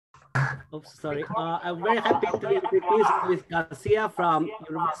Oops, sorry. I'm very happy to introduce Luis Garcia from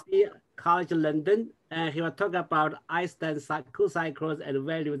University College London, and he will talk about Einstein's cocycles and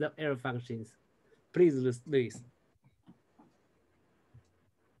values of error functions. Please, Luis.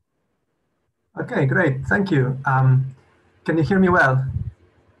 Okay, great. Thank you. Can you hear me well?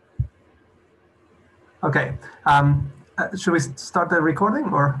 Okay. Should we start the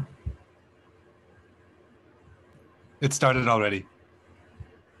recording or? It started already.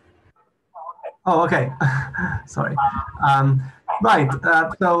 Oh, okay. Sorry. Right.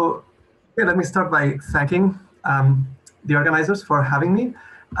 So let me start by thanking the organizers for having me.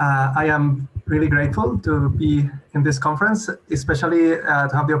 I am really grateful to be in this conference, especially to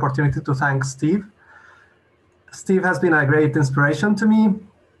have the opportunity to thank Steve. Steve has been a great inspiration to me.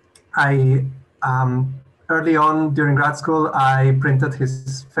 Early on during grad school, I printed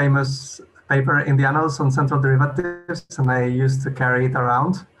his famous paper in the Annals on central derivatives, and I used to carry it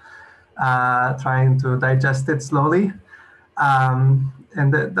around, trying to digest it slowly. And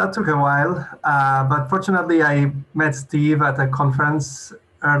that took a while, but fortunately I met Steve at a conference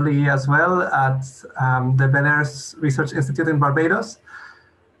early as well at the Bel Air's Research Institute in Barbados.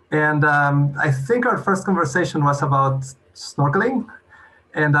 And I think our first conversation was about snorkeling,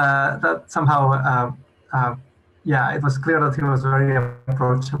 and that somehow, yeah, it was clear that he was very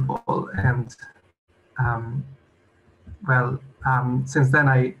approachable. And since then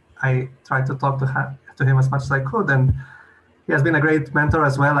I tried to talk to him as much as I could, and he has been a great mentor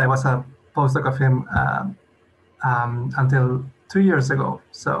as well. I was a postdoc of him until 2 years ago.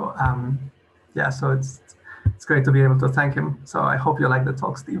 So yeah, so it's great to be able to thank him. So I hope you like the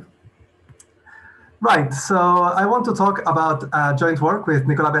talk, Steve. Right, so I want to talk about joint work with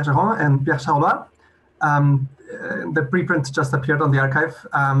Nicolas Bergeron and Pierre Charollois. The preprint just appeared on the archive.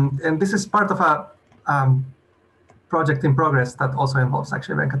 And this is part of a project in progress that also involves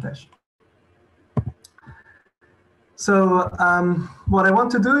Akshay Venkatesh. So what I want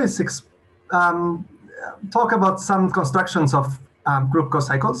to do is talk about some constructions of group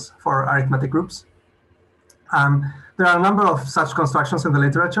cocycles for arithmetic groups. There are a number of such constructions in the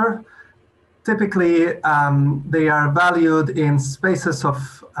literature. Typically, they are valued in spaces of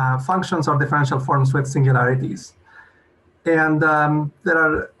functions or differential forms with singularities. And there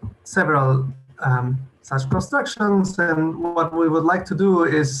are several such constructions. And what we would like to do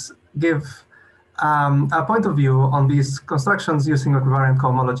is give a point of view on these constructions using equivariant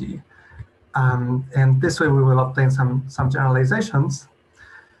cohomology. And this way we will obtain some generalizations.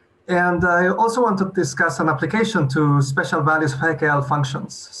 And I also want to discuss an application to special values of Hecke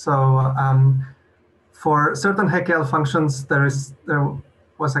L-functions. So for certain Hecke L-functions, there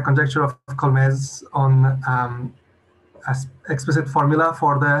was a conjecture of Colmez on an explicit formula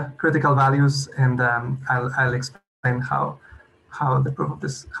for the critical values, and I'll explain how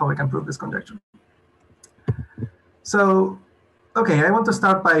we can prove this conjecture. So, okay, I want to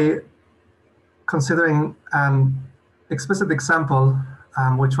start by considering an explicit example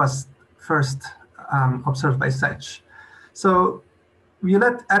which was first observed by Sczech. So you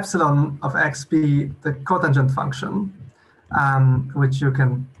let epsilon of x be the cotangent function, which you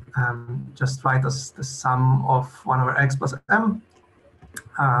can just write as the sum of 1 over x plus m,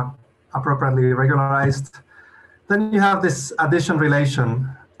 appropriately regularized. Then you have this addition relation,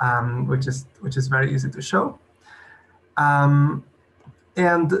 which is very easy to show.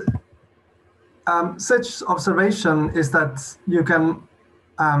 Such observation is that you can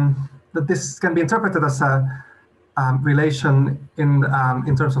that this can be interpreted as a relation in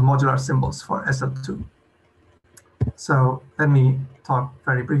terms of modular symbols for SL2. So let me talk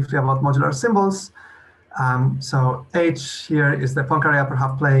very briefly about modular symbols. So H here is the Poincare upper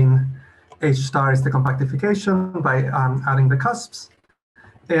half plane. H star is the compactification by adding the cusps.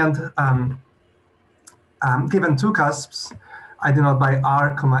 And given two cusps, I denote by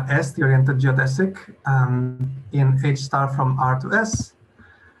R, S the oriented geodesic in H star from R to S.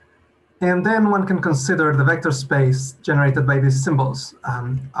 And then one can consider the vector space generated by these symbols,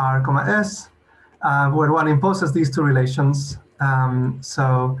 R, S, where one imposes these two relations.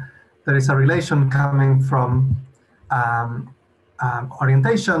 So there is a relation coming from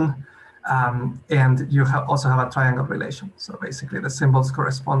orientation, and you also have a triangle relation. So basically the symbols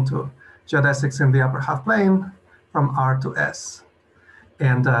correspond to geodesics in the upper half plane from R to S.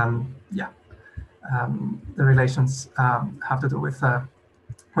 And yeah, the relations have to do with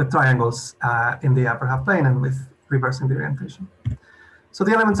triangles in the upper half plane and with reversing the orientation. So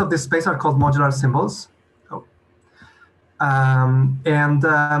the elements of this space are called modular symbols.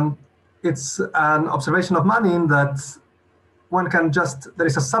 It's an observation of Manin that one can just, there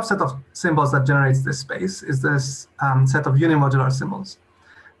is a subset of symbols that generates this space, is this set of unimodular symbols.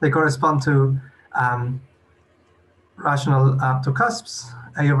 They correspond to rational two cusps,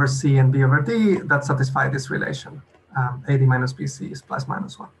 A over C and B over D, that satisfy this relation. AD minus BC is plus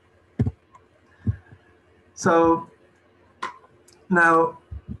minus 1. So now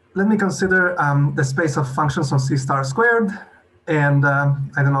let me consider the space of functions on C star squared, and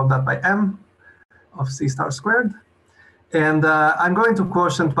I denote that by M of C star squared. And I'm going to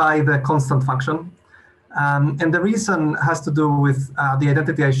quotient by the constant function. And the reason has to do with the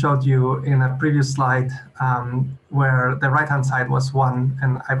identity I showed you in a previous slide, where the right-hand side was 1,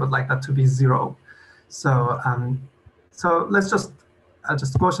 and I would like that to be 0. So, so I'll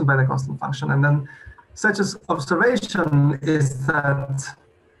just quotient by the constant function. And then such as observation is that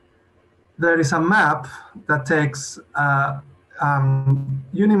there is a map that takes a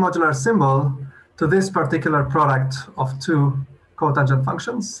unimodular symbol to this particular product of two cotangent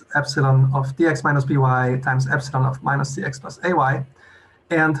functions, epsilon of dx minus by times epsilon of minus cx plus ay.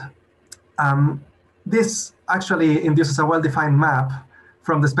 And this actually induces a well-defined map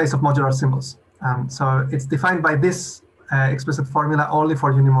from the space of modular symbols. So it's defined by this explicit formula only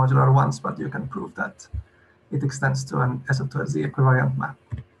for unimodular ones, but you can prove that it extends to an S2Z equivariant map.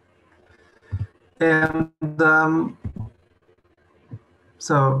 And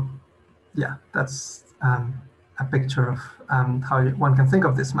so, yeah, that's a picture of how one can think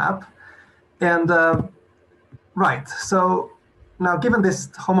of this map. And right, so now given this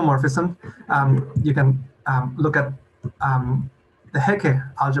homomorphism, you can look at the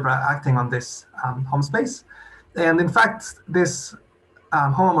Hecke algebra acting on this home space. And in fact, this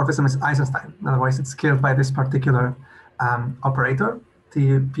homomorphism is Eisenstein. In other words, it's scaled by this particular operator.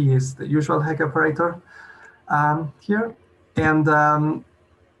 TP is the usual Hecke operator here. And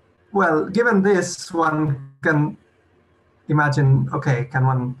well, given this, one can imagine, okay, can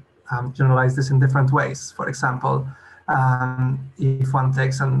one generalize this in different ways? For example, if one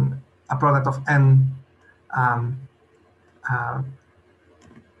takes a product of n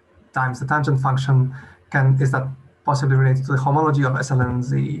times the tangent function, is that possibly related to the homology of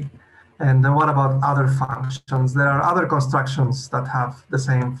SLNZ? And then what about other functions? There are other constructions that have the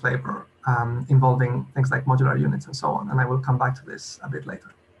same flavor, involving things like modular units and so on. And I will come back to this a bit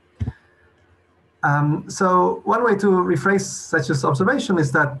later. So one way to rephrase such as observation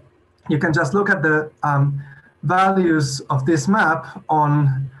is that you can just look at the values of this map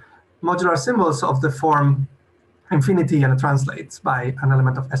on modular symbols of the form infinity, and it translates by an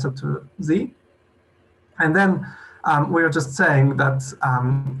element of S to Z. And then we're just saying that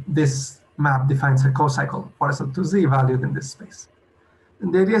this map defines a cocycle for S to Z valued in this space.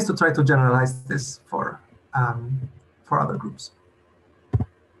 And the idea is to try to generalize this for other groups.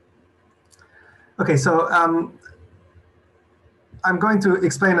 Okay, so I'm going to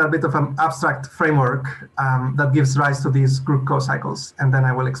explain a bit of an abstract framework that gives rise to these group cocycles, and then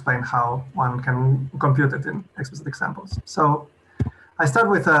I will explain how one can compute it in explicit examples. So I start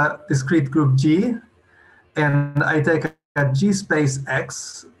with a discrete group G, and I take a G space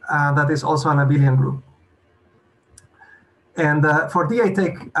X that is also an abelian group. And for D, I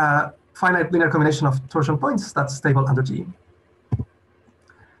take a finite linear combination of torsion points that's stable under G.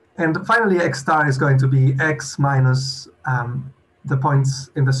 And finally, X star is going to be X minus the points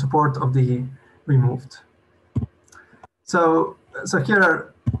in the support of the removed. So here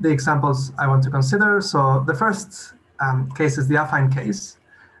are the examples I want to consider. So the first case is the affine case.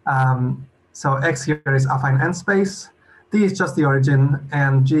 So X here is affine n space, D is just the origin,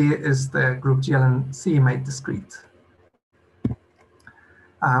 and G is the group GLN-C made discrete.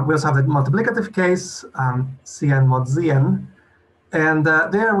 We also have the multiplicative case, Cn mod Zn, and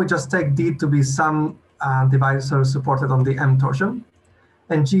there we just take D to be some divisor supported on the M torsion,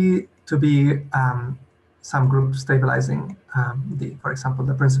 and G to be some group stabilizing D, for example,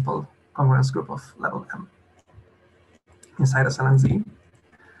 the principal congruence group of level M inside SLNZ.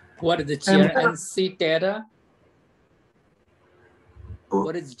 What is the GLN-C theta?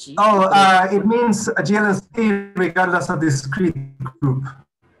 What is G? Oh, it means a GLN-C regardless of discrete group.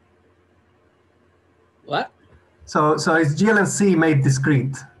 What? So it's GLN-C made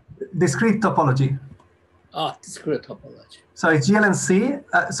discrete topology. Oh, discrete topology. So it's GLN-C.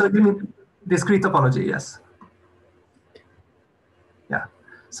 So you mean discrete topology? Yes. Yeah.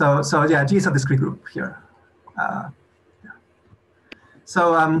 So yeah, G is a discrete group here. Yeah.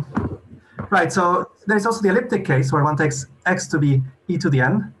 So right. So there's also the elliptic case where one takes X to be e to the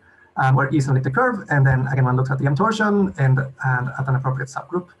n, where E is an elliptic curve, and then again one looks at the M torsion and at an appropriate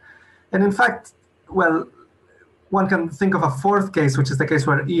subgroup. And in fact, well, one can think of a fourth case, which is the case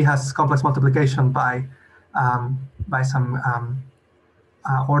where E has complex multiplication by some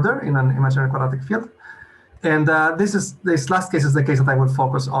order in an imaginary quadratic field. And this last case is the case that I will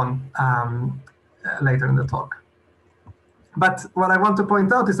focus on later in the talk. But what I want to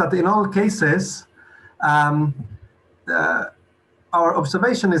point out is that in all cases, our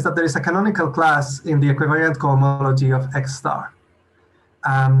observation is that there is a canonical class in the equivariant cohomology of X star.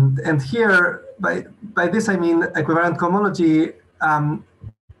 And here, by this I mean equivariant cohomology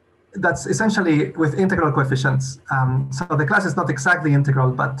that's essentially with integral coefficients. So the class is not exactly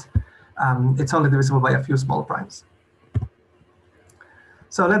integral, but it's only divisible by a few small primes.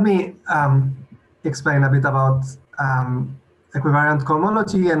 So let me explain a bit about equivariant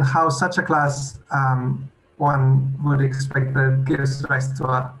cohomology and how such a class one would expect that gives rise to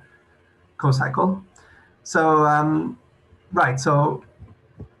a cocycle. So, right, so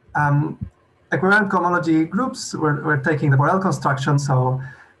equivariant cohomology groups, we're taking the Borel construction. So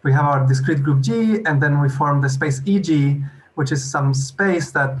we have our discrete group G, and then we form the space EG, which is some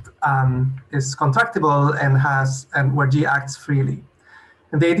space that is contractible and where G acts freely.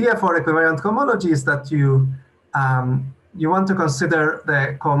 And the idea for equivariant cohomology is that you want to consider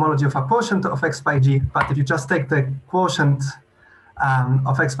the cohomology of a quotient of X by G, but if you just take the quotient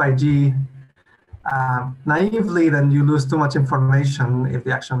of X by G naively, then you lose too much information if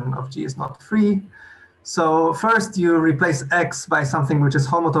the action of G is not free. So first you replace X by something which is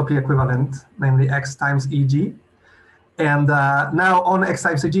homotopy equivalent, namely X times EG. And now on X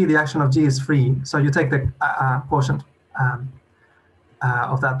times EG, the action of G is free. So you take the quotient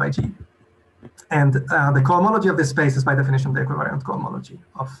of that by G. And the cohomology of this space is by definition the equivariant cohomology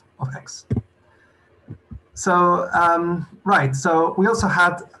of X. So, right, so we also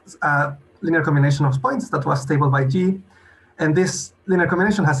had a linear combination of points that was stable by G. And this linear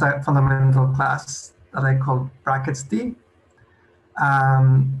combination has a fundamental class that I call brackets D.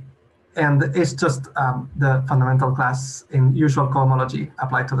 And it's just the fundamental class in usual cohomology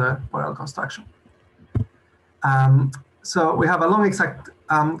applied to the Borel construction. So we have a long exact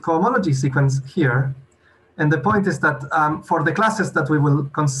cohomology sequence here. And the point is that for the classes that we will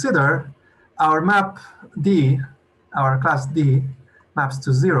consider, our map D, our class D, maps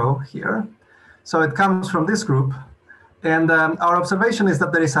to 0 here. So it comes from this group. And our observation is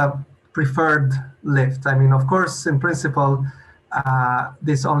that there is a preferred lift. I mean, of course, in principle,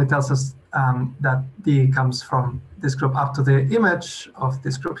 this only tells us that D comes from this group up to the image of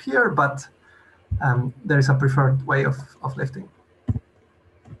this group here, but there is a preferred way of lifting.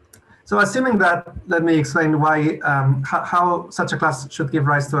 So assuming that, let me explain why, how such a class should give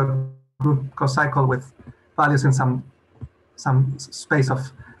rise to a group cocycle with values in some space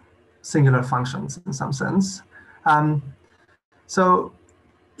of singular functions in some sense. So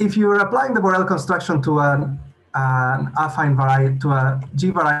if you're applying the Borel construction to an affine variety, to a G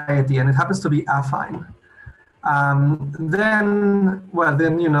variety, and it happens to be affine,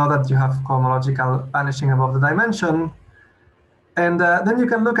 then you know that you have cohomological vanishing above the dimension. And then you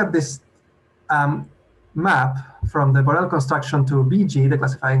can look at this map from the Borel construction to BG, the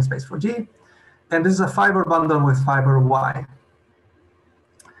classifying space for G. And this is a fiber bundle with fiber Y.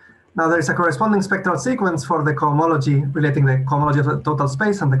 Now there is a corresponding spectral sequence for the cohomology, relating the cohomology of the total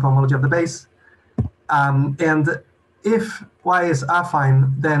space and the cohomology of the base. And if Y is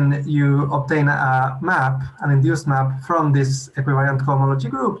affine, then you obtain a map, an induced map from this equivariant cohomology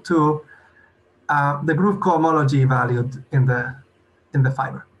group to the group cohomology valued in the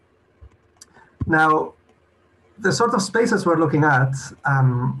fiber. Now, the sort of spaces we're looking at,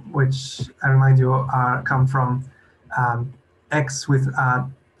 which I remind you come from X with a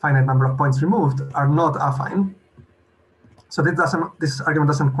finite number of points removed, are not affine. So this argument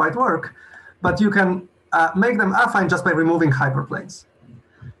doesn't quite work, but you can make them affine just by removing hyperplanes.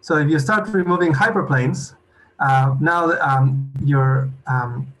 So if you start removing hyperplanes, now your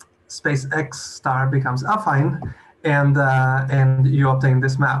space X star becomes affine, and you obtain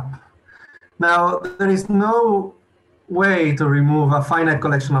this map. Now, there is no way to remove a finite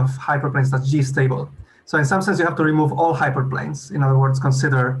collection of hyperplanes that's G stable. So in some sense, you have to remove all hyperplanes. In other words,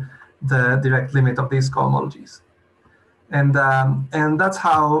 consider the direct limit of these cohomologies. And that's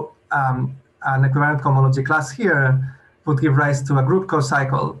how an equivariant cohomology class here would give rise to a group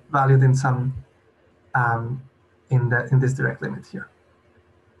cocycle valued in some in this direct limit here.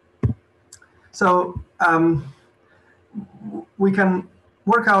 So we can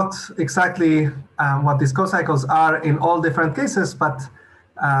work out exactly what these cocycles are in all different cases, but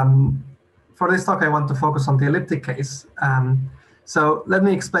for this talk, I want to focus on the elliptic case. So let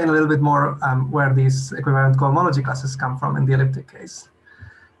me explain a little bit more where these equivariant cohomology classes come from in the elliptic case.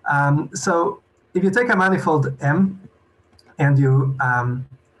 So if you take a manifold M and you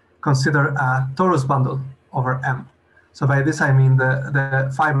consider a torus bundle over M. So by this, I mean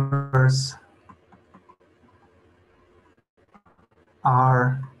the fibers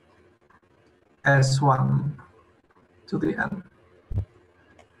are S1 to the n.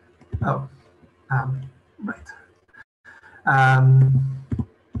 Oh, right.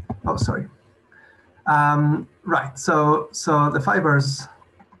 Oh, sorry. Right, so the fibers,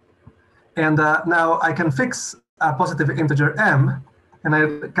 and now I can fix a positive integer m, and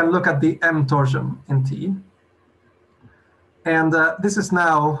I can look at the m torsion in T. And this is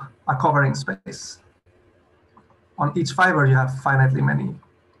now a covering space. On each fiber, you have finitely many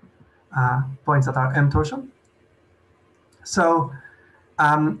points that are m torsion. So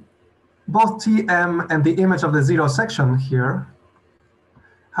both Tm and the image of the zero section here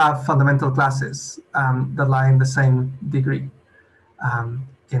have fundamental classes that lie in the same degree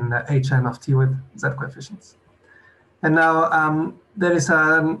in the Hn of T with Z coefficients. And now there is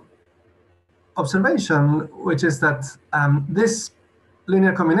an observation, which is that this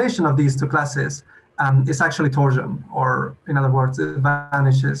linear combination of these two classes is actually torsion, or in other words, it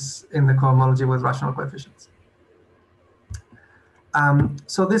vanishes in the cohomology with rational coefficients.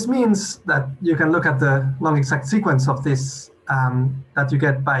 So this means that you can look at the long exact sequence of this that you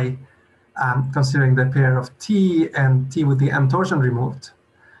get by considering the pair of T and T with the M torsion removed.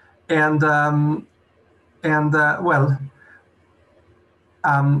 And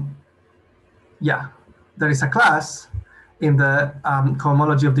yeah, there is a class in the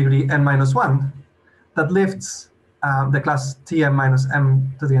cohomology of degree n-1 that lifts the class Tm minus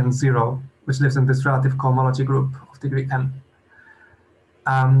m to the n0, which lives in this relative cohomology group of degree n.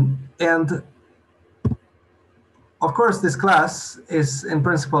 And of course, this class is in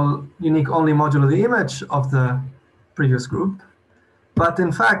principle unique only modulo the image of the previous group. But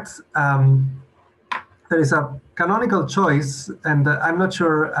in fact, there is a canonical choice, and I'm not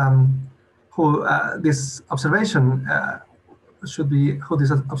sure who this observation should be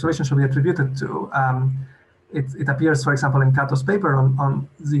attributed to. It appears, for example, in Cato's paper on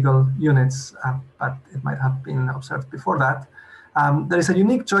Siegel units, but it might have been observed before that. There is a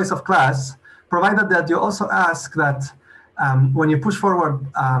unique choice of class, provided that you also ask that when you push forward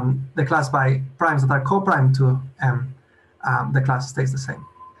the class by primes that are co-prime to M, the class stays the same.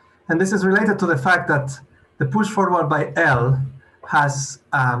 And this is related to the fact that the push forward by L has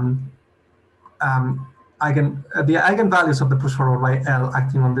the eigenvalues of the push forward by L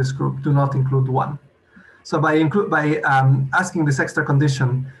acting on this group do not include 1. So by asking this extra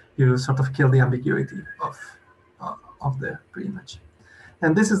condition, you sort of kill the ambiguity of the preimage.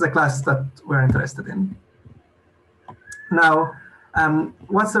 And this is the class that we're interested in. Now,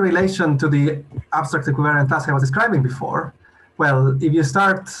 what's the relation to the abstract equivariant class I was describing before? Well, if you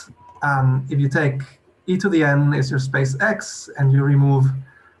start, if you take e to the n is your space X, and you remove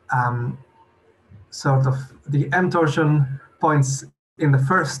sort of the m torsion points in the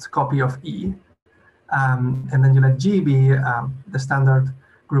first copy of E, and then you let G be the standard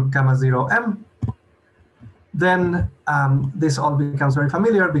group gamma 0 m, then this all becomes very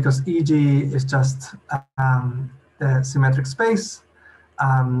familiar because EG is just the symmetric space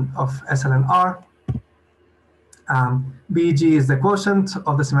of SL and R. BG is the quotient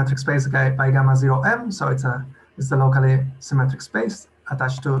of the symmetric space by gamma 0 m, so it's the locally symmetric space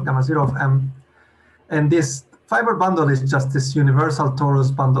attached to gamma 0 of m. And this fiber bundle is just this universal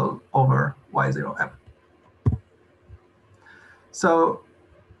torus bundle over Y0 m. So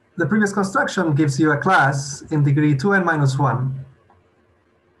the previous construction gives you a class in degree 2n-1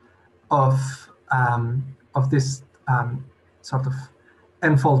 of this sort of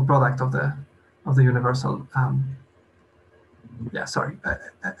n-fold product of the universal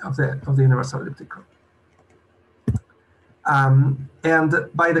of the universal elliptic curve. And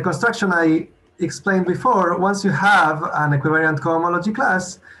by the construction I explained before, once you have an equivariant cohomology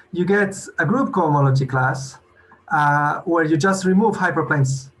class, you get a group cohomology class where you just remove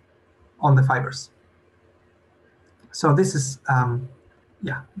hyperplanes on the fibers. So this is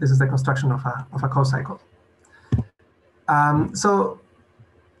this is the construction of a cocycle. So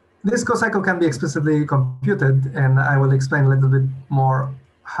this cocycle can be explicitly computed, and I will explain a little bit more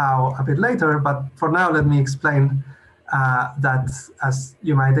how a bit later. But for now, let me explain that, as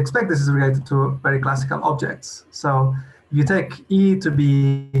you might expect, this is related to very classical objects. So if you take E to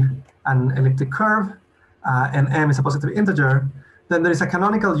be an elliptic curve, and M is a positive integer, then there is a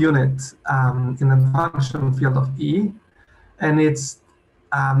canonical unit in the function field of E, and it's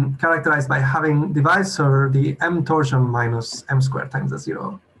characterized by having divisor the M torsion minus M squared times the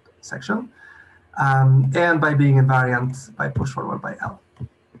zero section, and by being invariant by push forward by L.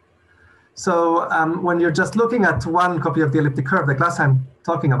 So when you're just looking at one copy of the elliptic curve, the class I'm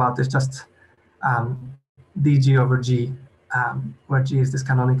talking about is just dg over g, where g is this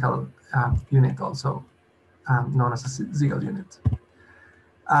canonical unit, also known as a Siegel unit.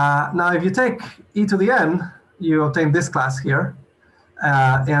 Now, if you take e to the n, you obtain this class here.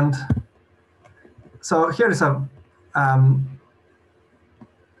 And so here is a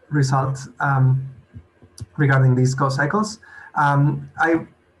result regarding these cocycles.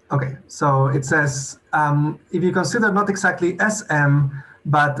 Okay, so it says, if you consider not exactly SM,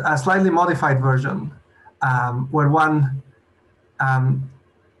 but a slightly modified version, where one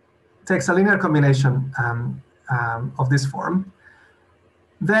takes a linear combination of this form,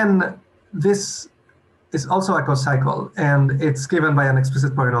 then this is also a cocycle, and it's given by an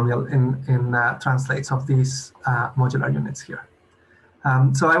explicit polynomial in translates of these modular units here.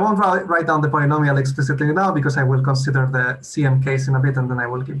 So I won't write down the polynomial explicitly now because I will consider the CM case in a bit, and then I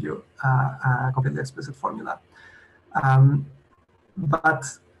will give you a completely explicit formula. But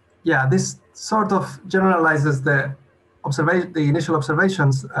yeah, this sort of generalizes the initial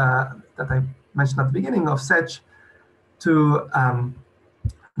observations that I mentioned at the beginning of Sczech to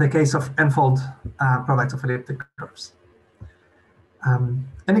the case of n-fold products of elliptic curves.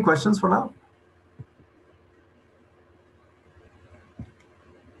 Any questions for now?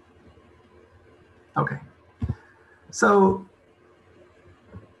 Okay, so,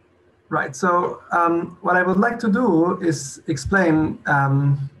 right, so what I would like to do is explain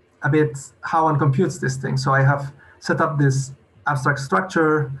a bit how one computes this thing. So I have set up this abstract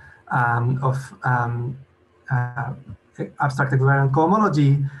structure of abstract equivariant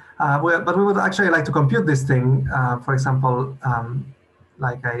cohomology, but we would actually like to compute this thing, for example,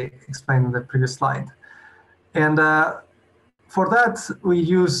 like I explained in the previous slide. And for that, we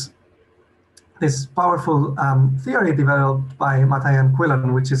use this powerful theory developed by Mattei and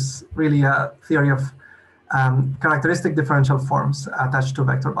Quillen, which is really a theory of characteristic differential forms attached to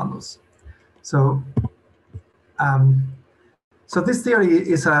vector bundles. So, so this theory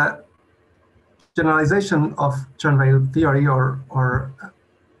is a generalization of Chern-Weil theory, or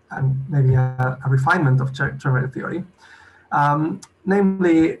maybe a refinement of Chern-Weil theory.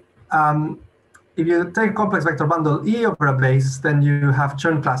 Namely, if you take a complex vector bundle E over a base, then you have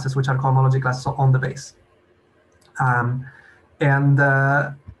Chern classes, which are cohomology classes on the base. And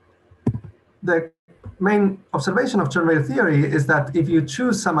the main observation of Chern-Weil theory is that if you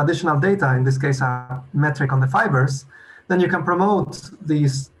choose some additional data, in this case a metric on the fibers, then you can promote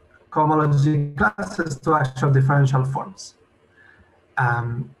these cohomology classes to actual differential forms.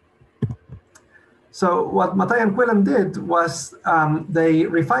 So what Mattei and Quillen did was they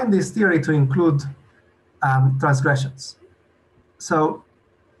refined this theory to include transgressions. So,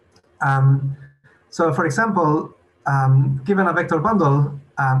 so for example, given a vector bundle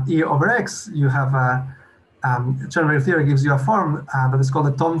E over X, you have a Chern-Weil theory gives you a form that is called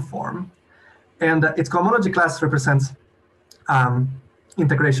a Tom form, and its cohomology class represents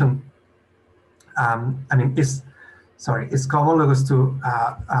integration. I mean, is cohomologous to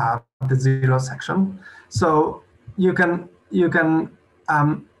the zero section. So you can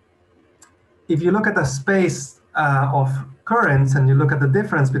if you look at a space of currents and you look at the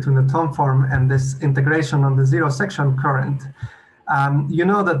difference between the Tom form and this integration on the zero section current, you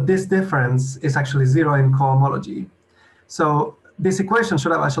know that this difference is actually zero in cohomology. So this equation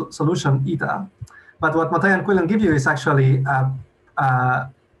should have a solution eta, but what Mattei and Quillen give you is actually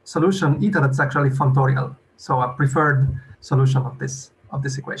a solution eta that's actually functorial, so a preferred solution of this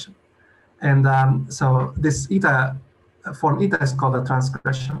equation. And so this eta form eta is called a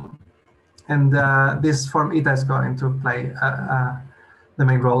transgression, and this form eta is going to play the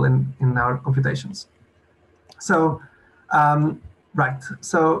main role in our computations. So right,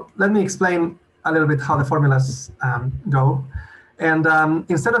 so let me explain a little bit how the formulas go, and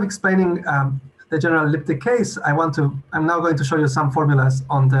instead of explaining the general elliptic case, I'm now going to show you some formulas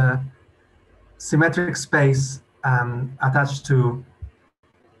on the symmetric space attached to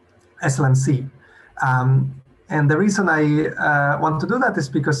SL and C. And the reason I want to do that is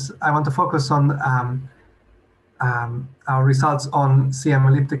because I want to focus on our results on CM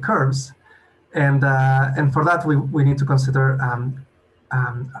elliptic curves. And for that, we need to consider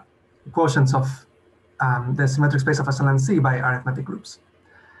quotients of the symmetric space of SL and C by arithmetic groups.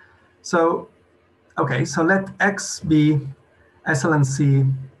 So, okay, so let X be SL and C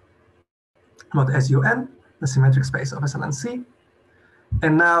mod SUN, the symmetric space of SL and C.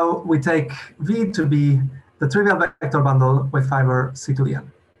 And now we take V to be the trivial vector bundle with fiber C to the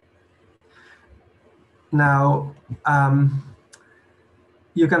n. Now,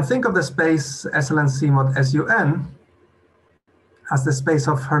 you can think of the space SL and C mod SUN as the space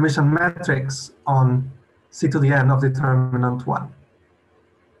of Hermitian metrics on C to the n of determinant 1.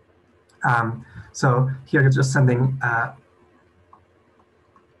 So here you're just sending a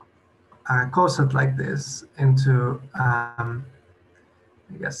coset like this into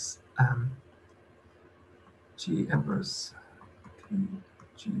I guess, G inverse T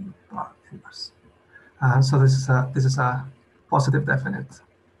G bar inverse. So this is a positive definite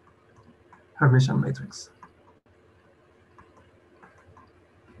Hermitian matrix.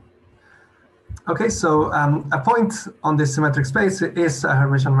 Okay, so a point on this symmetric space is a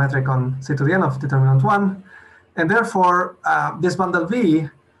Hermitian metric on C to the n of determinant 1. And therefore, this bundle V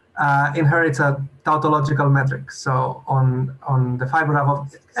inherits a tautological metric. So on the fiber graph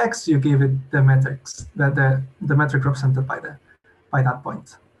of X, you give it the metrics, the metric represented by that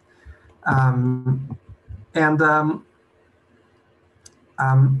point.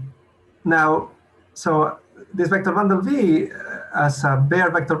 Now, so this vector bundle V as a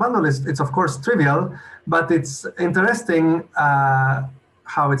bare vector bundle it's of course trivial, but it's interesting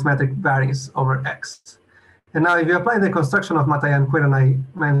how its metric varies over X. And now if you apply the construction of Mattei and Quirin I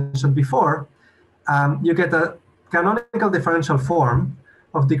mentioned before, you get a canonical differential form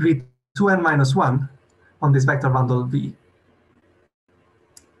of degree 2n minus 1 on this vector bundle V.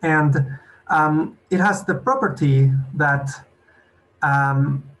 And it has the property that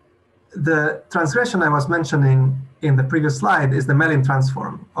the transgression I was mentioning in the previous slide is the Mellin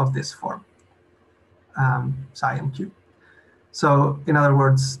transform of this form, psi and q. So in other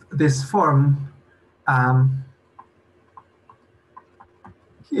words, this form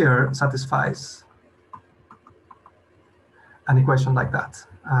here satisfies an equation like that.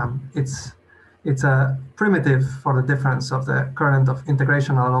 It's a primitive for the difference of the current of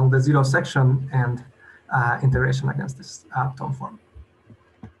integration along the zero section and integration against this tone form.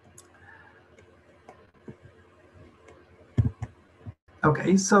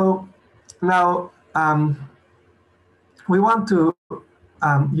 Okay, so now we want to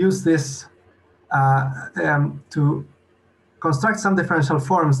use this to construct some differential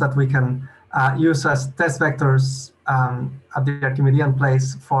forms that we can use as test vectors at the Archimedean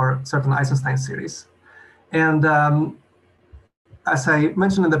place for certain Eisenstein series. And as I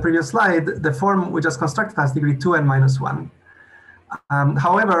mentioned in the previous slide, the form we just constructed has degree 2n minus 1.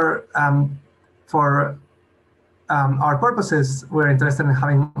 However, for our purposes, we're interested in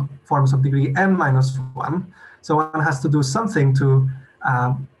having forms of degree n minus 1. So one has to do something to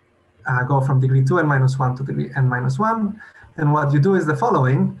go from degree 2n minus 1 to degree n minus 1. And what you do is the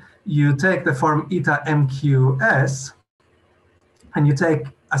following. You take the form eta mqs, and you take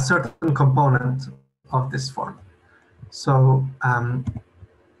a certain component of this form. So,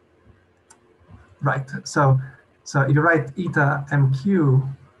 right. So if you write eta mq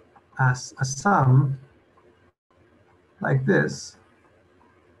as a sum, like this,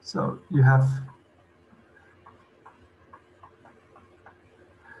 so you have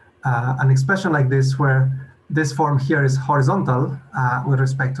an expression like this where this form here is horizontal with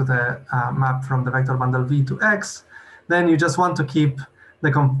respect to the map from the vector bundle V to X. Then you just want to keep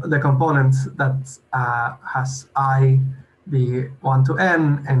the component that has I be 1 to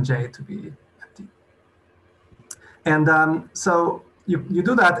n and j to be empty. And so you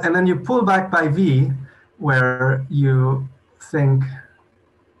do that, and then you pull back by V, where you think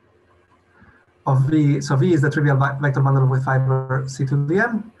of V. So V is the trivial vector bundle with fiber C to the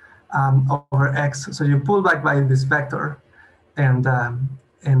n over X. So you pull back by this vector, and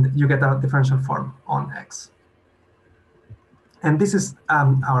you get a differential form on X. And this is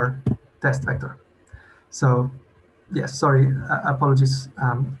our test vector. So yes, sorry, apologies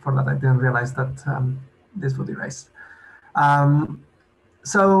for that. I didn't realize that this would erase.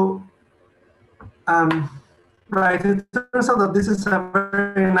 Right, it turns out that this is a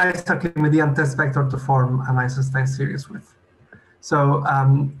very nice Archimedean test vector to form an Eisenstein series with. So,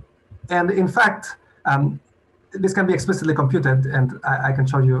 and in fact, this can be explicitly computed, and I can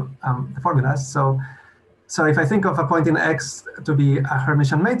show you the formulas. So if I think of a point in X to be a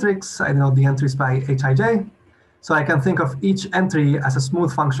Hermitian matrix, I denote the entries by Hij. So I can think of each entry as a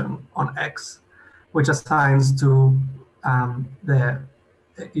smooth function on X, which assigns to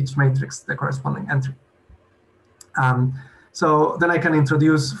each matrix the corresponding entry. So then I can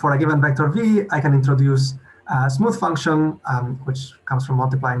introduce, for a given vector V, I can introduce a smooth function, which comes from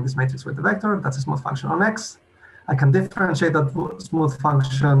multiplying this matrix with the vector. That's a smooth function on X. I can differentiate that smooth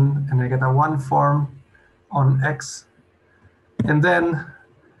function, and I get a 1 form on X. And then,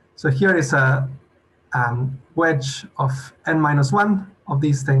 so here is a wedge of n minus 1 of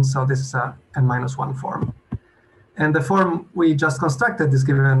these things. So this is a n minus 1 form. And the form we just constructed is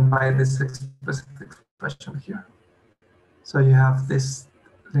given by this explicit expression here. So you have this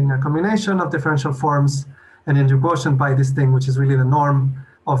linear combination of differential forms, and then you quotient by this thing, which is really the norm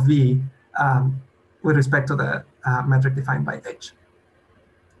of V with respect to the metric defined by H.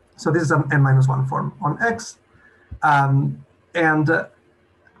 So this is an n minus 1 form on X. And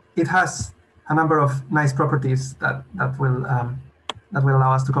it has a number of nice properties that will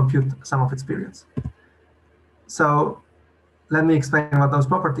allow us to compute some of its periods. So let me explain what those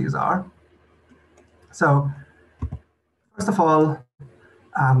properties are. So first of all,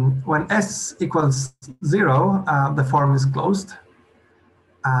 when S equals 0, the form is closed.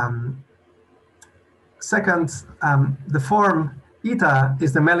 Second, the form eta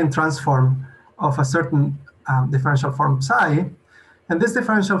is the Mellin transform of a certain differential form psi. And this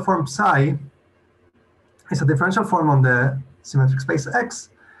differential form psi is a differential form on the symmetric space X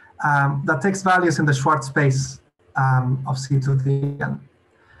that takes values in the Schwartz space of C to the n.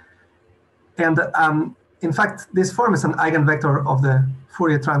 And in fact, this form is an eigenvector of the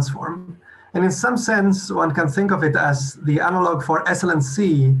Fourier transform. And in some sense, one can think of it as the analog for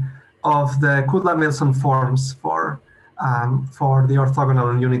SLNC of the Kudla-Milson forms for the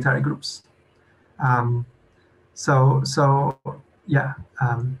orthogonal and unitary groups. So yeah,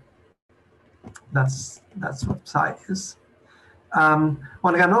 that's what psi is.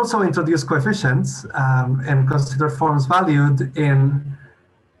 One can also introduce coefficients and consider forms valued in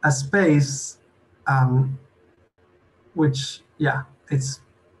a space which, yeah, it's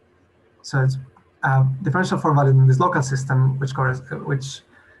differential form valued in this local system, which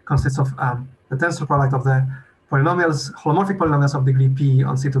consists of the tensor product of the polynomials, holomorphic polynomials of degree p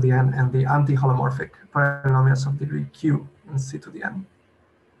on C to the n, and the anti-holomorphic polynomials of degree q in C to the n.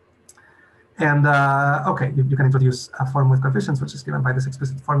 And okay, you can introduce a form with coefficients, which is given by this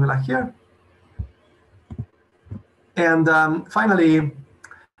explicit formula here. And finally,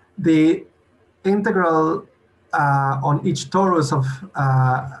 the integral on each torus of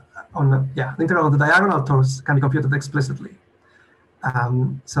the integral of the diagonal torus can be computed explicitly.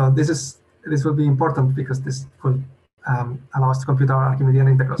 So this will be important because this will allow us to compute our Archimedean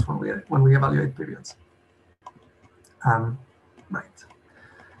integrals when we evaluate periods. Right.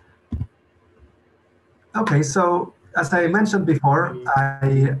 Okay, so as I mentioned before,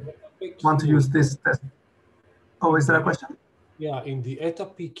 I want to use this test. Oh, is there a question? Yeah, in the eta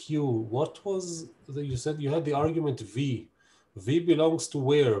PQ, what was you said you had the argument V. V belongs to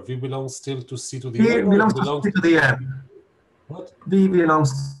where? V belongs still to C to the V n? belongs to C to the n. What? V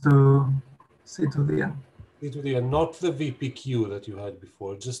belongs to C to the n. C to the n, not the VPQ that you had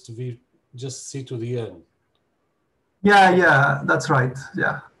before, just C to the n. Yeah, that's right.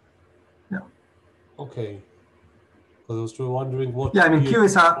 Yeah. Okay. Because I was wondering what. Yeah, I mean, Q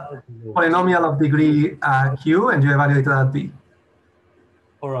is a polynomial of degree Q, and you evaluate it at V.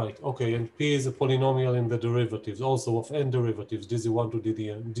 All right. Okay, and P is a polynomial in the derivatives, also of n derivatives, dz1 to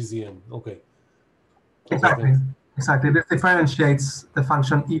dzn. Okay. Exactly. Exactly. This differentiates the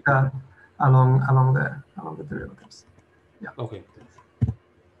function eta along the derivatives. Yeah. Okay.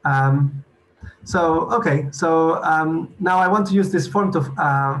 So now I want to use this form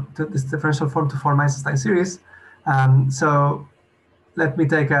this differential form to form Eisenstein series. So let me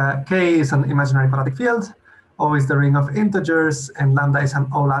take K is an imaginary quadratic field, O is the ring of integers, and lambda is an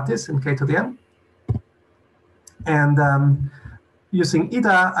O lattice in K to the n. And using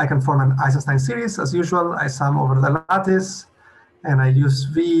eta, I can form an Eisenstein series as usual. I sum over the lattice, and I use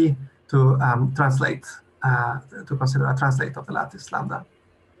V to translate to consider a translate of the lattice lambda.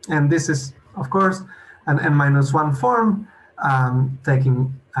 And this is, of course, an n-1 form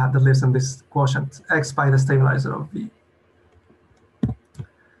taking that lives in this quotient x by the stabilizer of V.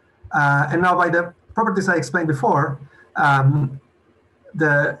 And now by the properties I explained before,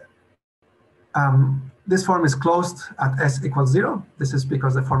 this form is closed at s equals 0. This is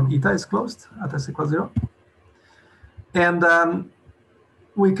because the form eta is closed at s equals 0. And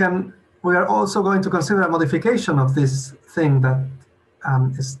we are also going to consider a modification of this thing that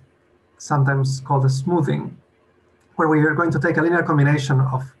is sometimes called a smoothing, where we are going to take a linear combination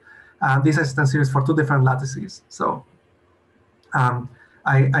of this Eisenstein series for two different lattices. So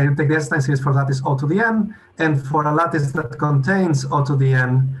I take the Eisenstein series for lattice O to the n, and for a lattice that contains O to the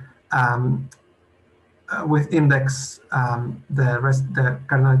n with index the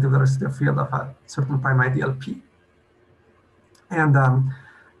cardinality of the residual field of a certain prime ideal P. And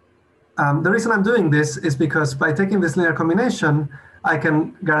the reason I'm doing this is because by taking this linear combination, I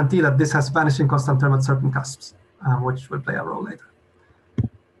can guarantee that this has vanishing constant term at certain cusps, which will play a role later.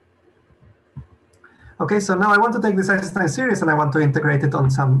 Okay, so now I want to take this Eisenstein series and I want to integrate it on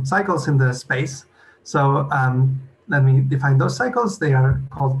some cycles in the space. So let me define those cycles. They are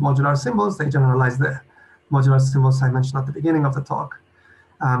called modular symbols. They generalize the modular symbols I mentioned at the beginning of the talk.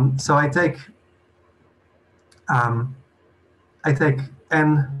 So I take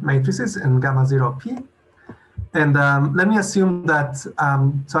n matrices in gamma 0 P. And let me assume that,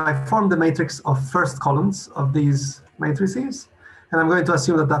 so I form the matrix of first columns of these matrices. and I'm going to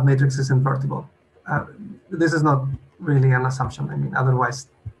assume that that matrix is invertible. This is not really an assumption. I mean, otherwise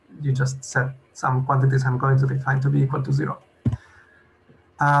you just set some quantities I'm going to define to be equal to 0.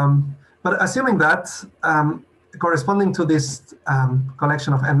 But assuming that, corresponding to this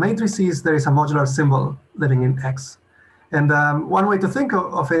collection of n matrices, there is a modular symbol living in X. And one way to think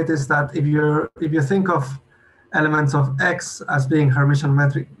of it is that if you think of elements of X as being Hermitian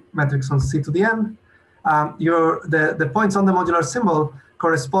metrics on C to the n, the points on the modular symbol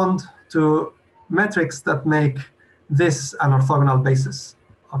correspond to metrics that make this an orthogonal basis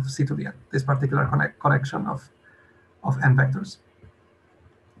of C to the n, this particular collection of n vectors.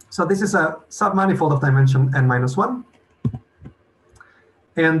 So this is a submanifold of dimension n minus 1.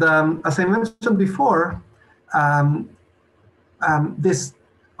 And as I mentioned before, this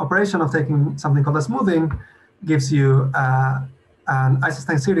operation of taking something called a smoothing gives you an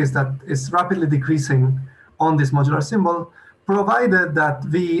Eisenstein series that is rapidly decreasing on this modular symbol, provided that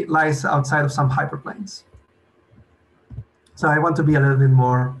V lies outside of some hyperplanes. So I want to be a little bit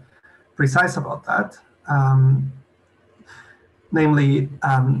more precise about that. Namely,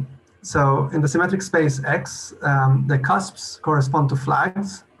 so in the symmetric space X, the cusps correspond to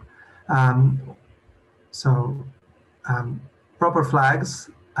flags. Proper flags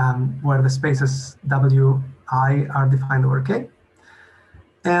where the spaces Wi are defined over K.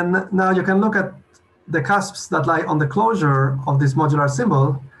 And now you can look at the cusps that lie on the closure of this modular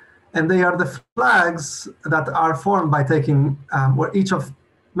symbol, and they are the flags that are formed by taking, where each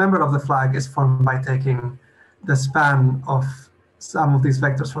member of the flag is formed by taking the span of some of these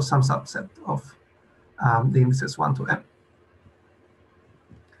vectors for some subset of the indices 1 to n.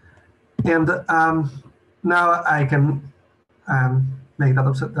 And now I can make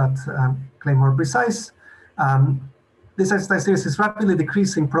that claim more precise. This Eisenstein series is rapidly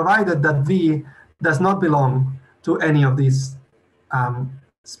decreasing, provided that V does not belong to any of these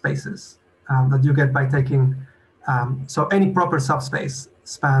spaces that you get by taking, so any proper subspace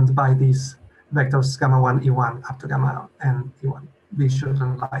spanned by these vectors gamma 1, E1 up to gamma n, E1. V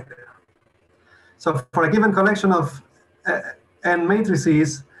shouldn't lie there. So for a given collection of n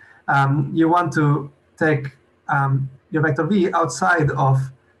matrices, you want to take your vector V outside of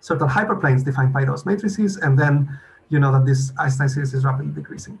certain hyperplanes defined by those matrices, and then you know that this Eisenstein series is rapidly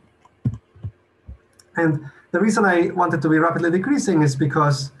decreasing. And the reason I wanted to be rapidly decreasing is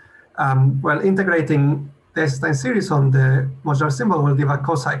because, well, integrating the Eisenstein series on the modular symbol will give a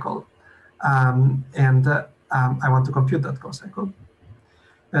cocycle. I want to compute that cocycle.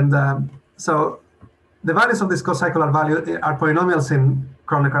 And so the values of this cocycle are polynomials in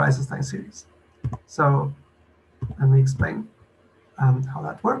Kronecker Eisenstein series. So let me explain how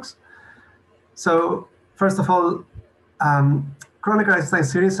that works. So first of all, Kronecker Eisenstein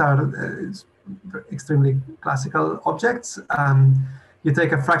series are extremely classical objects. You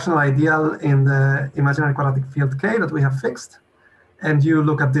take a fractional ideal in the imaginary quadratic field K that we have fixed, and you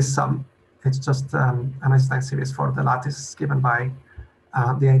look at this sum. It's just an Eisenstein series for the lattice given by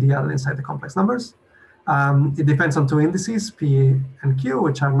the ideal inside the complex numbers. It depends on two indices, P and Q,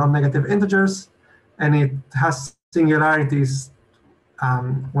 which are non-negative integers, and it has singularities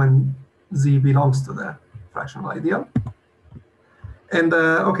when Z belongs to the fractional ideal. And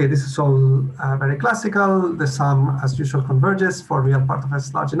okay, this is all very classical. The sum, as usual, converges for real part of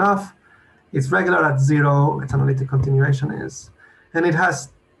S large enough. It's regular at 0. Its analytic continuation is, and it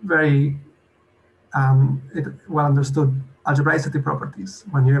has very well understood algebraicity properties.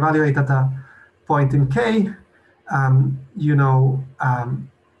 When you evaluate at a point in K, you know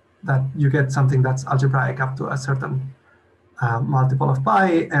that you get something that's algebraic up to a certain multiple of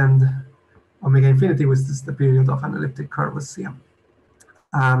pi, and omega infinity, which is the period of an elliptic curve with Cm.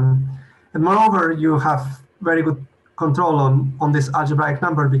 And moreover, you have very good control on this algebraic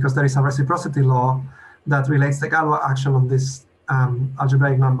number because there is a reciprocity law that relates the Galois action on this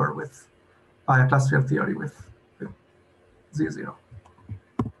algebraic number by a class field theory with Z0.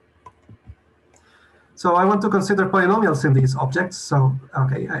 So I want to consider polynomials in these objects. So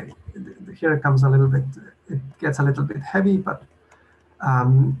okay, here it comes a little bit, it gets a little bit heavy, but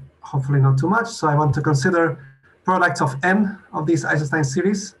hopefully not too much. So I want to consider products of n of these Eisenstein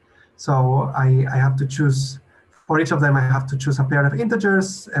series. So I have to choose, for each of them, I have to choose a pair of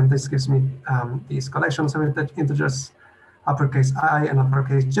integers, and this gives me these collections of integers, uppercase I and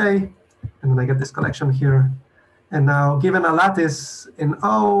uppercase J, and then I get this collection here. And now, given a lattice in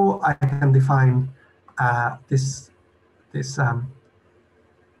O, I can define this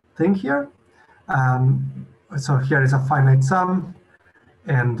thing here. So here is a finite sum,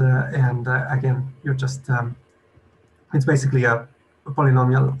 and again, you're just it's basically a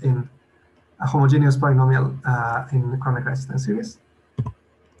polynomial in a homogeneous polynomial in chronic Eisenstein series.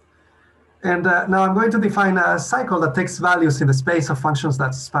 And now I'm going to define a cycle that takes values in the space of functions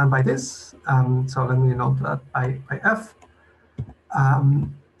that's spanned by this. So let me note that by f.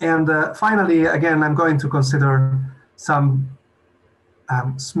 And finally, again, I'm going to consider some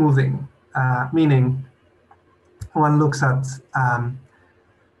smoothing, meaning one looks at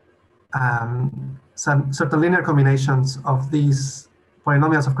some certain linear combinations of these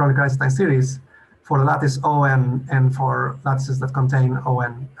polynomials of chronic Eisenstein series for the lattice On and for lattices that contain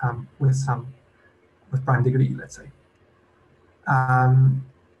On with prime degree, let's say.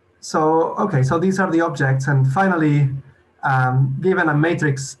 So these are the objects, and finally, given a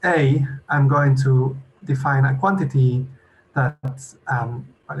matrix A, I'm going to define a quantity that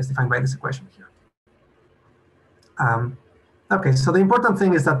is defined by this equation here. Okay, so the important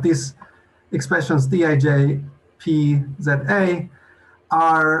thing is that these expressions Dij, P, Za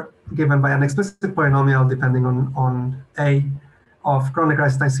are given by an explicit polynomial depending on A of chronic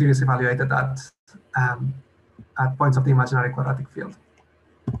Eisenstein series evaluated at points of the imaginary quadratic field.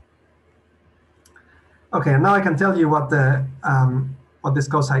 Okay, and now I can tell you what this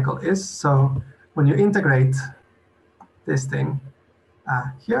cocycle is. So when you integrate this thing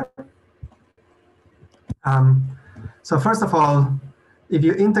here, so first of all, if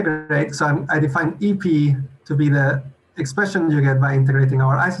you integrate, so I define EP to be the expression you get by integrating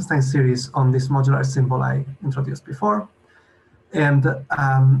our Eisenstein series on this modular symbol I introduced before. And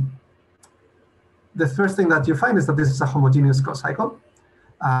the first thing that you find is that this is a homogeneous cocycle.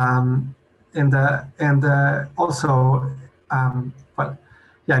 Also, well,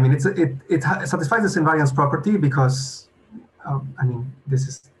 yeah, I mean, it satisfies this invariance property because, I mean, this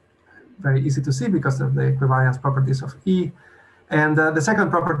is very easy to see because of the equivariance properties of E. And the second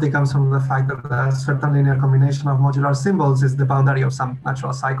property comes from the fact that a certain linear combination of modular symbols is the boundary of some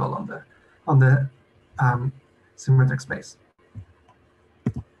natural cycle on the symmetric space.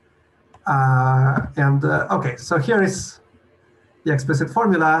 Okay, so here is the explicit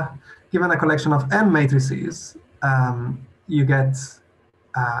formula. Given a collection of n matrices, you can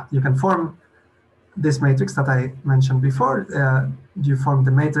form this matrix that I mentioned before. You form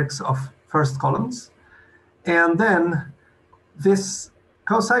the matrix of first columns, and then this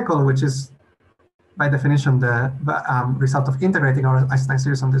cocycle, which is by definition the result of integrating our Eisenstein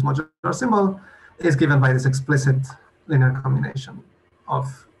series on this modular symbol, is given by this explicit linear combination of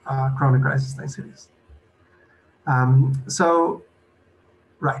chronic Eisenstein series. So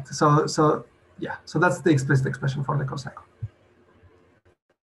that's the explicit expression for the cocycle.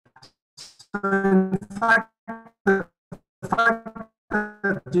 So in fact, the fact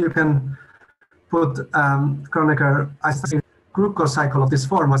that you can put Kronecker Eisenstein group cocycle of this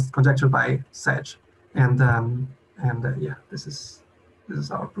form was conjectured by Sczech, and yeah, this is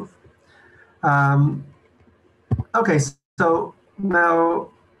our proof. Okay, so now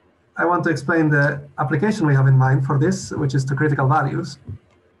I want to explain the application we have in mind for this, which is to critical values.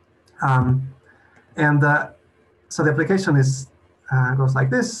 So the application is goes like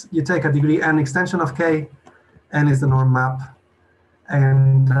this: you take a degree n extension of K, n is the norm map,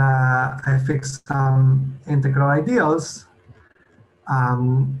 and I fix some integral ideals.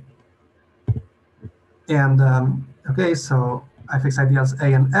 Okay, so I fix ideals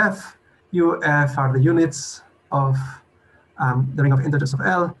A and F. U, F are the units of the ring of integers of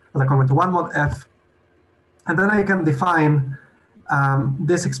L that are congruent to 1 mod F. And then I can define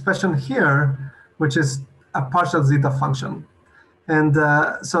this expression here, which is a partial zeta function. And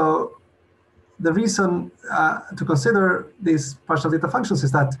so the reason to consider these partial zeta functions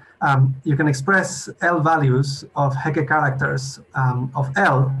is that you can express L values of Hecke characters of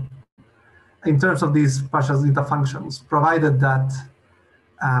L in terms of these partial zeta functions, provided that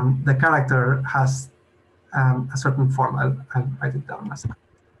the character has a certain form. I'll write it down.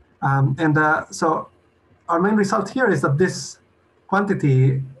 So our main result here is that this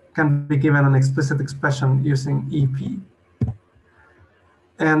quantity can be given an explicit expression using EP.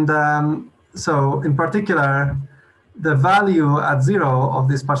 And so in particular, the value at 0 of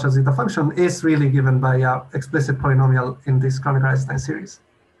this partial zeta function is really given by an explicit polynomial in this chronic Eisenstein series.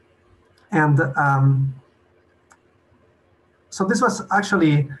 And so this was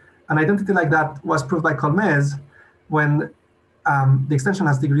actually an identity like that was proved by Colmez when the extension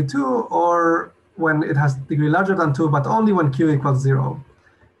has degree 2 or when it has degree larger than 2, but only when Q equals 0.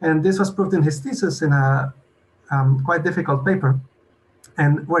 And this was proved in his thesis in a quite difficult paper,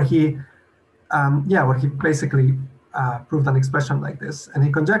 and where he basically proved an expression like this, and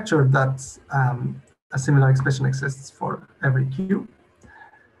he conjectured that a similar expression exists for every Q.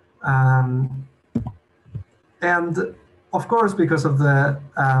 And of course, because of the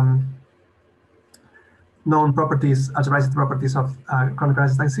known properties, algebraic properties of Kronecker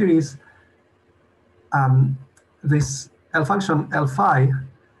Eisenstein series, this L function L phi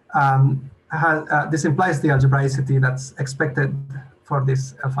this implies the algebraicity that's expected for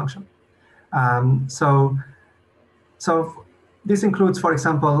this L function. So this includes, for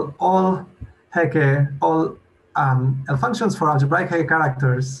example, all L functions for algebraic Hecke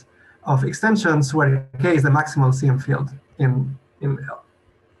characters of extensions where K is the maximal CM field in L.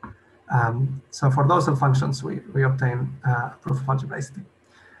 So for those L functions, we obtain proof of algebraicity.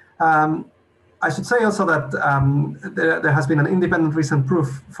 I should say also that there has been an independent recent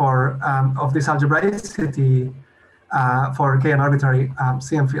proof of this algebraicity for K an arbitrary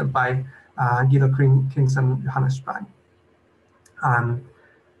CM field by Guido Kings and Johannes Sprang.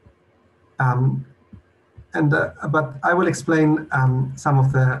 But I will explain some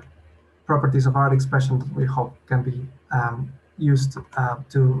of the properties of our expression that we hope can be used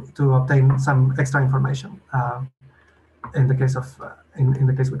to obtain some extra information in the case in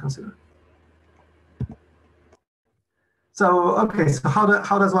the case we consider. So okay, so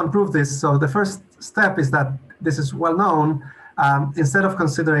how does one prove this? So the first step is that this is well known. Instead of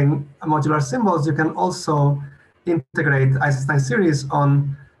considering modular symbols, you can also integrate Eisenstein series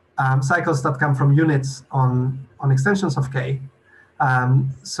on cycles that come from units on extensions of K.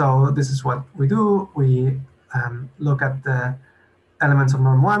 So this is what we do. We look at the elements of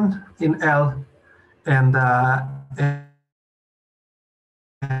norm 1 in L and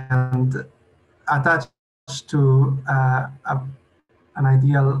attach to an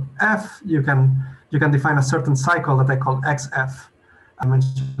ideal F, you can define a certain cycle that I call XF,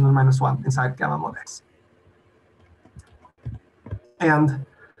 dimensional -1 inside gamma mod X. And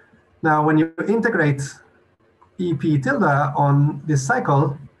now when you integrate EP tilde on this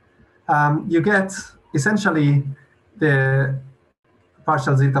cycle, you get essentially the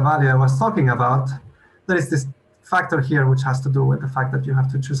partial zeta value I was talking about. There is this factor here which has to do with the fact that you have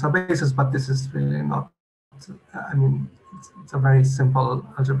to choose a basis, but this is really not, I mean, it's a very simple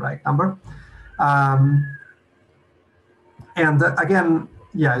algebraic number. And again,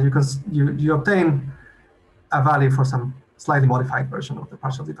 yeah, you obtain a value for some slightly modified version of the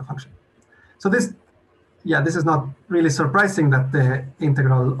partial zeta function. So this is not really surprising that the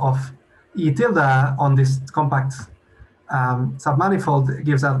integral of E tilde on this compact submanifold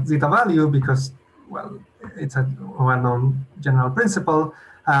gives a zeta value because, well, it's a well-known general principle.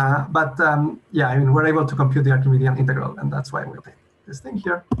 Yeah, I mean, we're able to compute the Archimedean integral, and that's why we obtain this thing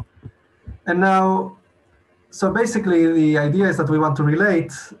here. And now, so basically, the idea is that we want to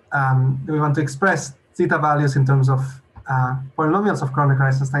relate, we want to express zeta values in terms of polynomials of Kronecker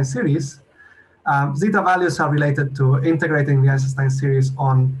Eisenstein series. Zeta values are related to integrating the Eisenstein series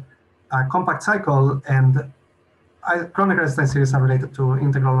on a compact cycle, and Kronecker Eisenstein series are related to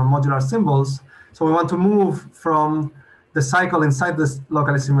integral on modular symbols. So we want to move from the cycle inside this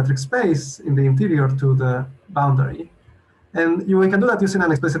locally symmetric space in the interior to the boundary. And we can do that using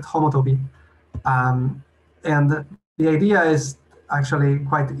an explicit homotopy. And the idea is actually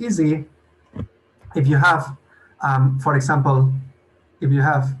quite easy. If you have, for example, if you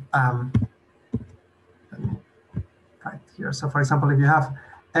have, right here. So for example, if you have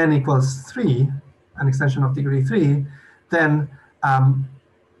n equals 3, an extension of degree 3, then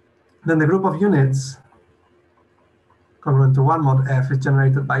the group of units congruent to 1 mod F is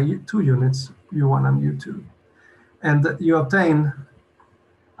generated by 2 units, U1 and U2. And you obtain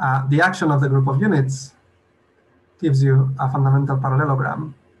the action of the group of units gives you a fundamental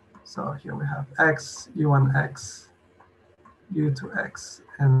parallelogram. So here we have X, U1X, U2X,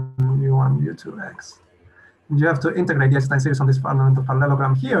 and U1, U2X. And you have to integrate the Eisenstein series on this fundamental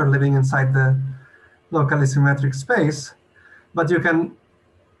parallelogram here, living inside the locally symmetric space. But you can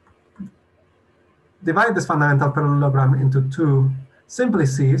divide this fundamental parallelogram into 2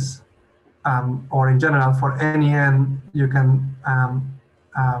 simplices, or in general, for any n, you can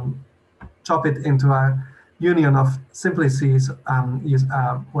chop it into a union of simplices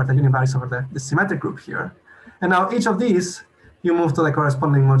where the union varies over the symmetric group here. And now each of these, you move to the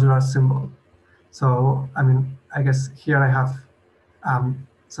corresponding modular symbol. So, I mean, I guess here I have,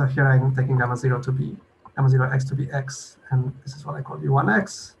 so here I'm taking gamma 0 to be, gamma 0x to be x, and this is what I call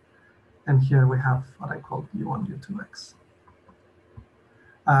U1x. And here we have what I call U1, U2x.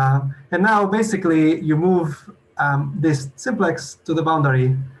 And now basically you move this simplex to the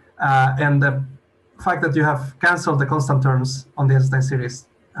boundary, and the fact that you have canceled the constant terms on the Eisenstein series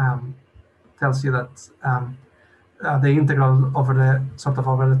tells you that the integral over the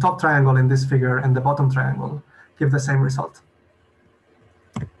over the top triangle in this figure and the bottom triangle give the same result.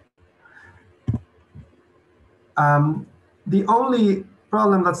 The only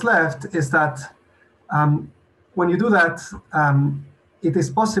problem that's left is that When you do that, it is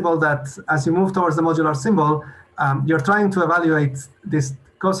possible that as you move towards the modular symbol, you're trying to evaluate this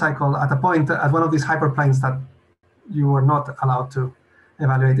cocycle at a point at one of these hyperplanes that you were not allowed to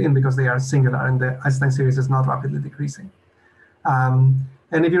evaluate in because they are singular and the Eisenstein series is not rapidly decreasing. And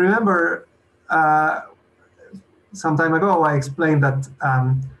if you remember, some time ago, I explained that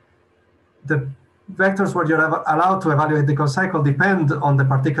the vectors where you're allowed to evaluate the cocycle depend on the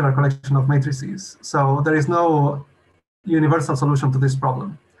particular collection of matrices. So there is no universal solution to this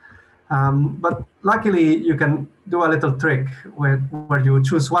problem. But luckily, you can do a little trick where you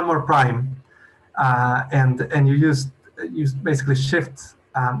choose one more prime and you basically shift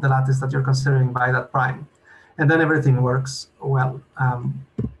the lattice that you're considering by that prime. And then everything works well.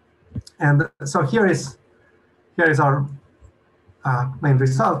 And so here is our main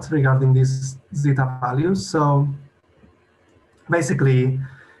result regarding these zeta values. So basically,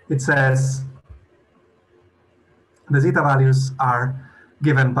 it says the zeta values are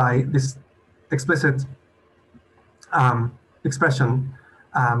given by this explicit expression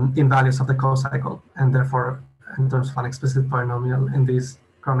in values of the cocycle, and therefore in terms of an explicit polynomial in this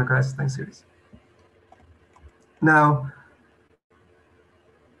Kronecker-Eisenstein series. Now,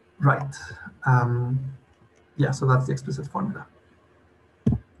 right. Yeah, so that's the explicit formula.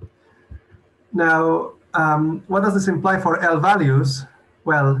 Now, what does this imply for L values?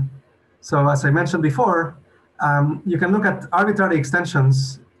 Well, so as I mentioned before, you can look at arbitrary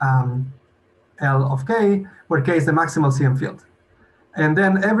extensions L of k, where k is the maximal CM field. And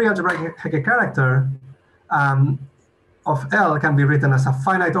then every algebraic Hecke character of L can be written as a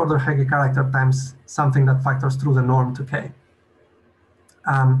finite order Hecke character times something that factors through the norm to k.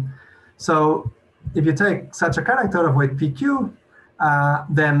 So if you take such a character of weight PQ,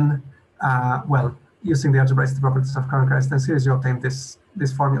 then, well, using the algebraicity properties of Kronecker-Eisenstein series, you obtain this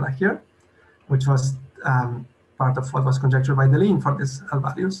formula here, which was part of what was conjectured by Deligne for these L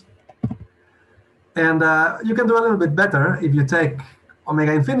values. And you can do a little bit better if you take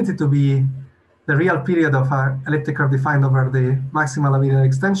omega infinity to be the real period of an elliptic curve defined over the maximal linear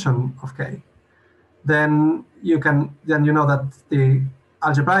extension of k. Then you know that the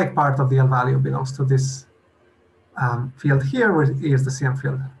algebraic part of the L value belongs to this field here, where is the CM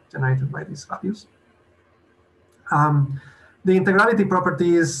field generated by these values. The integrality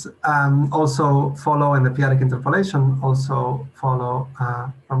properties also follow, and the p-adic interpolation also follow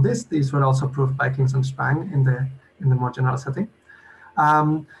from this. These were also proved by Kings and Spang in the more general setting.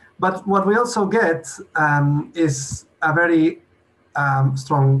 But what we also get is a very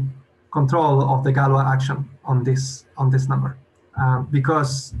strong control of the Galois action on this number,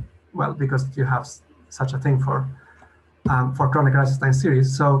 because you have such a thing for Kronecker-Eisenstein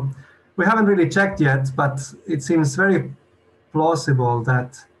series. So we haven't really checked yet, but it seems very plausible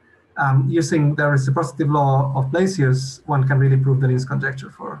that using the reciprocity law of Blasius, one can really prove the Lin's conjecture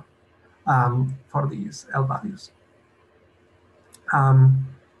for these L values.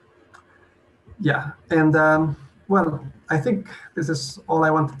 Yeah, and well, I think this is all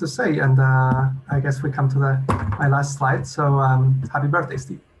I wanted to say, and I guess we come to my last slide. So happy birthday,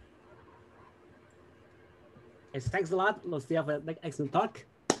 Steve. Yes, thanks a lot, Lucia, for an excellent talk.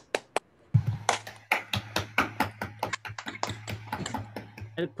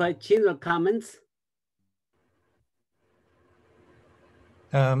 Any questions or comments?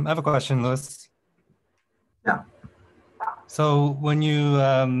 I have a question, Louis. Yeah. So when you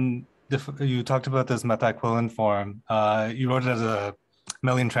talked about this multi-equivalent form, you wrote it as a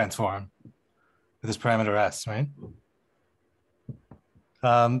Millian transform with this parameter S, right?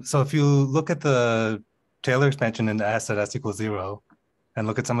 So if you look at the Taylor expansion in S at S equals 0 and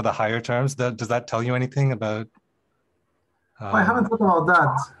look at some of the higher terms, does that tell you anything about? I haven't thought about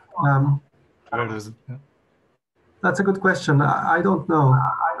that. Where it is, yeah. That's a good question. I don't know.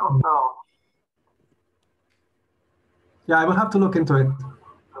 Yeah, I will have to look into it.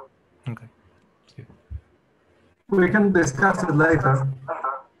 Okay. We can discuss it later.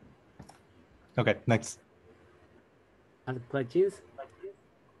 Okay, next. Other questions?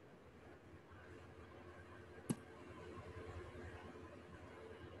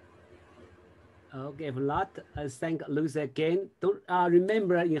 Okay, if not, I thank Lucy again. Don't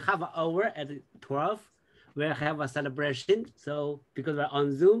remember in half an hour at 12, we'll have a celebration. So because we're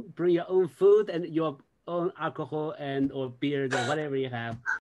on Zoom, bring your own food and your own alcohol and or beer or whatever you have.